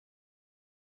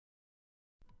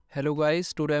Hello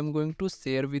guys, today I am going to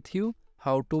share with you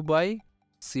how to buy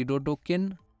Shido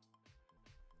token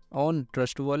on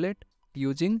Trust Wallet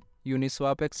using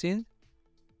UniSwap exchange.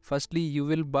 Firstly, you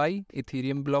will buy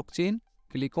Ethereum blockchain.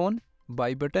 Click on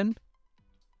buy button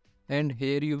and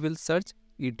here you will search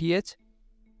ETH.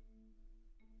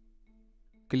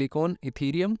 Click on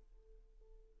Ethereum.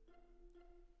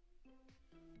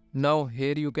 Now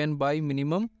here you can buy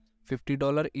minimum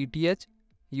 $50 ETH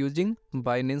using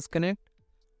Binance Connect,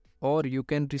 or you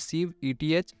can receive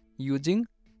ETH using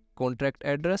contract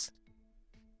address.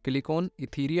 Click on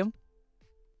Ethereum,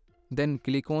 then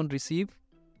click on receive.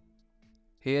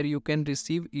 Here you can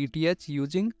receive ETH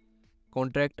using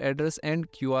contract address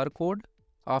and QR code.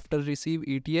 After receive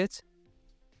ETH,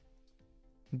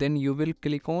 then you will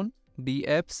click on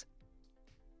dApps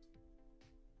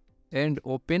and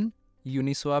open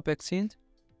UniSwap exchange.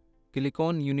 Click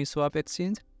on UniSwap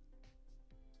exchange.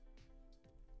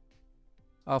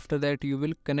 After that you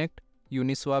will connect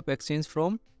UniSwap exchange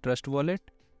from Trust Wallet.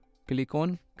 Click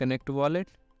on connect wallet,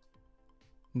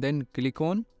 then click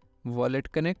on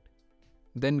wallet connect,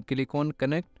 then click on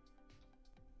connect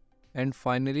and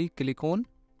finally click on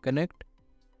connect.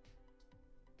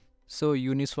 So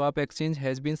UniSwap exchange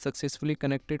has been successfully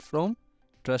connected from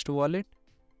Trust Wallet.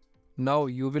 Now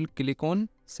you will click on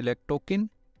select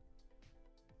token.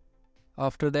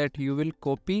 After that you will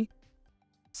copy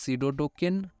Shido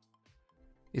token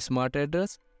smart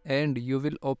address and you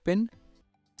will open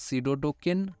Shido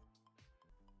token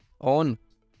on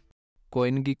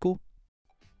CoinGecko.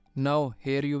 Now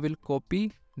here you will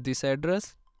copy this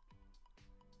address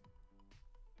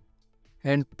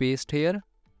and paste here.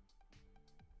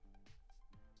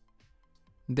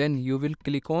 Then you will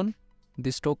click on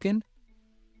this token.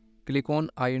 Click on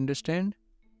I understand.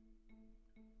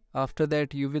 After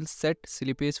that you will set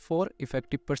slippage for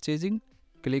effective purchasing.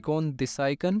 Click on this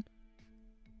icon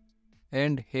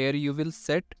and here you will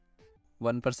set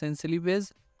 1%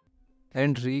 slippage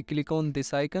and re-click on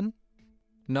this icon.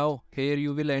 Now here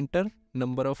you will enter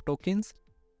number of tokens.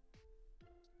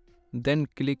 Then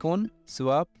click on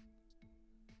swap.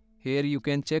 Here you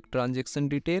can check transaction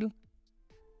detail.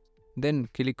 Then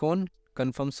click on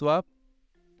confirm swap.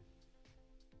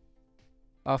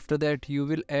 After that you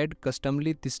will add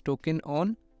customly this token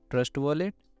on Trust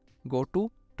Wallet. Go to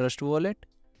Trust Wallet.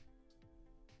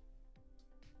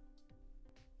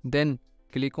 Then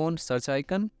click on search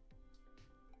icon.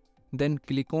 Then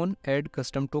click on add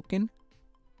custom token.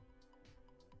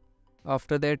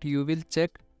 After that you will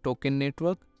check token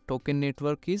network. Token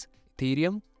network is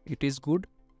Ethereum. It is good.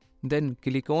 Then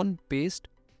click on paste.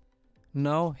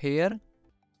 Now here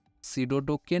Shido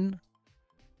token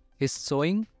is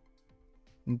showing.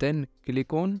 Then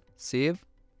click on save.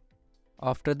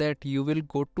 After that you will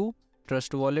go to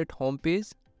Trust Wallet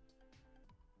homepage.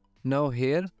 Now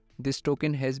here this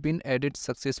token has been added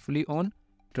successfully on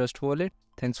Trust Wallet.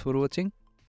 Thanks for watching.